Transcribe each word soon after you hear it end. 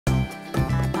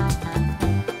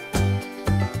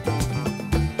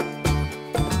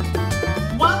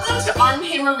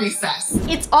Hammer Recess.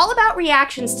 It's all about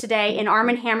reactions today in Arm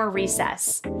 & Hammer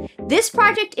Recess. This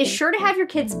project is sure to have your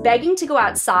kids begging to go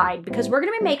outside because we're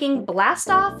going to be making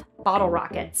BlastOff bottle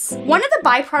rockets. One of the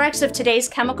byproducts of today's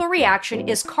chemical reaction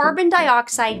is carbon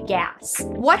dioxide gas.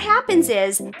 What happens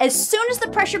is, as soon as the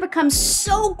pressure becomes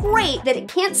so great that it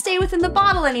can't stay within the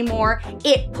bottle anymore,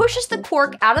 it pushes the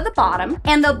cork out of the bottom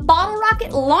and the bottle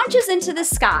rocket launches into the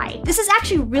sky. This is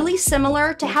actually really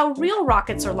similar to how real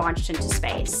rockets are launched into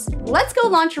space. Let's go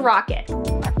launch a rocket.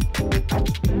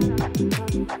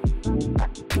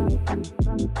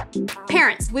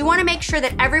 Parents, we want to make sure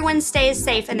that everyone stays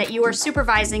safe and that you are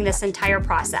supervising this entire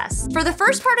process. For the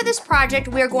first part of this project,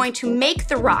 we are going to make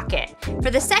the rocket. For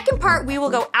the second part, we will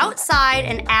go outside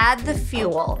and add the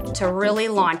fuel to really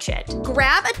launch it.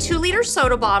 Grab a 2-liter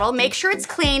soda bottle, make sure it's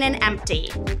clean and empty.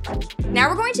 Now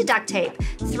we're going to duct tape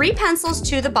 3 pencils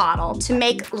to the bottle to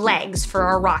make legs for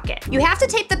our rocket. You have to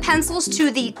tape the pencils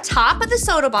to the top of the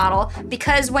soda bottle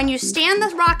because when you stand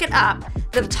the rocket up,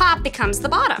 the top becomes the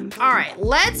bottom. All right,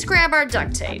 let's grab our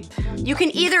duct tape. You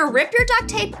can either rip your duct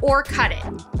tape or cut it.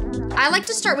 I like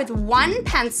to start with 1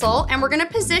 pencil and we're gonna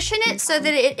position it so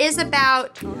that it is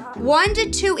about 1 to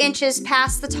 2 inches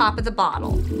past the top of the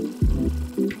bottle.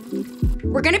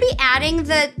 We're gonna be adding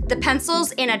the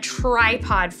pencils in a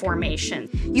tripod formation.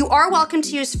 You are welcome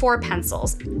to use 4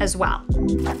 pencils as well.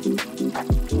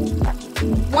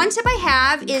 One tip I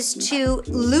have is to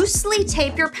loosely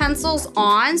tape your pencils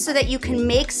on so that you can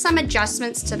make some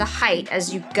adjustments to the height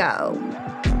as you go.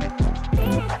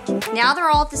 Now they're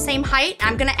all at the same height.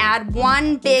 I'm gonna add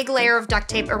 1 big layer of duct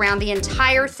tape around the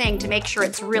entire thing to make sure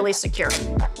it's really secure.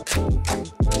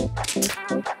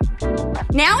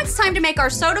 Now it's time to make our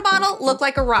soda bottle look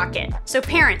like a rocket. So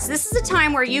parents, this is a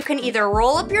time where you can either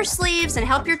roll up your sleeves and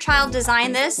help your child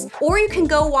design this, or you can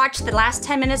go watch the last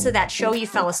 10 minutes of that show you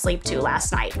fell asleep to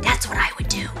last night. That's what I would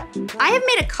do. I have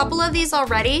made a couple of these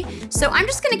already, so I'm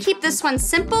just gonna keep this one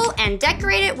simple and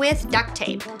decorate it with duct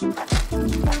tape.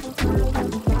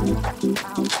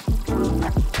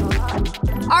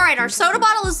 All right, our soda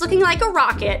bottle is looking like a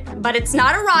rocket, but it's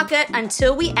not a rocket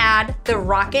until we add the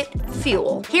rocket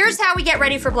fuel. Here's how we get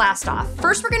ready for BlastOff.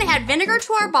 First, we're gonna add vinegar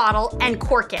to our bottle and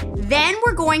cork it. Then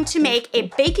we're going to make a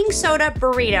baking soda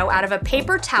burrito out of a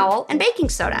paper towel and baking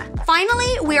soda.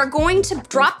 Finally, we are going to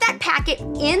drop that packet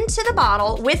into the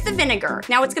bottle with the vinegar.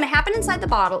 Now, what's gonna happen inside the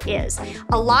bottle is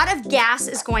a lot of gas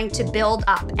is going to build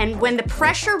up, and when the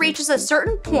pressure reaches a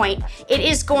certain point, it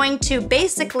is going to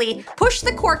basically push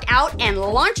the cork out and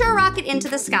launch our rocket into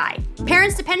the sky.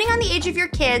 Parents, depending on the age of your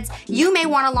kids, you may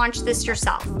want to launch this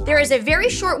yourself. There is a very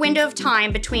short window of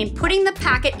time between putting the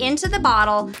packet into the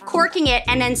bottle, corking it,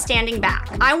 and then standing back.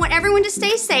 I want everyone to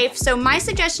stay safe, so my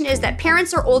suggestion is that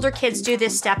parents or older kids do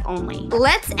this step only.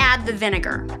 Let's add the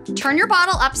vinegar. Turn your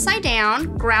bottle upside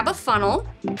down, grab a funnel,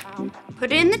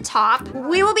 put it in the top.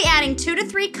 We will be adding 2 to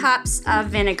 3 cups of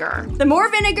vinegar. The more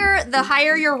vinegar, the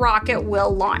higher your rocket will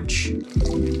launch.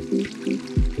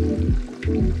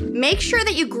 Make sure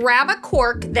that you grab a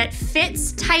cork that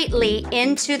fits tightly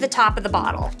into the top of the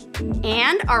bottle.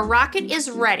 And our rocket is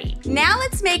ready. Now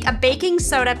let's make a baking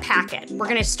soda packet. We're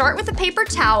gonna start with a paper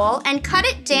towel and cut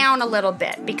it down a little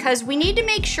bit because we need to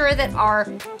make sure that our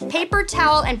paper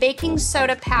towel and baking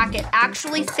soda packet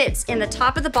actually fits in the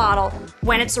top of the bottle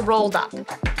when it's rolled up.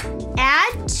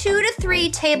 Add 2 to 3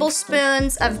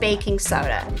 tablespoons of baking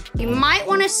soda. You might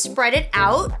wanna spread it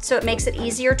out so it makes it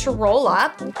easier to roll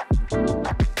up.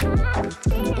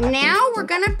 Now we're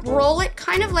gonna roll it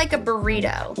kind of like a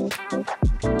burrito.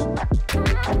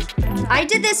 I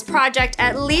did this project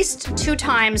at least 2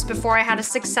 times before I had a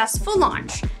successful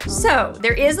launch. So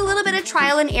there is a little bit of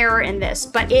trial and error in this,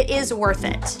 but it is worth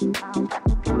it.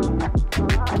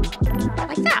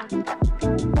 Like that.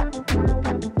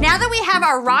 Now that we have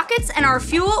our rockets and our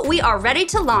fuel, we are ready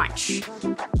to launch.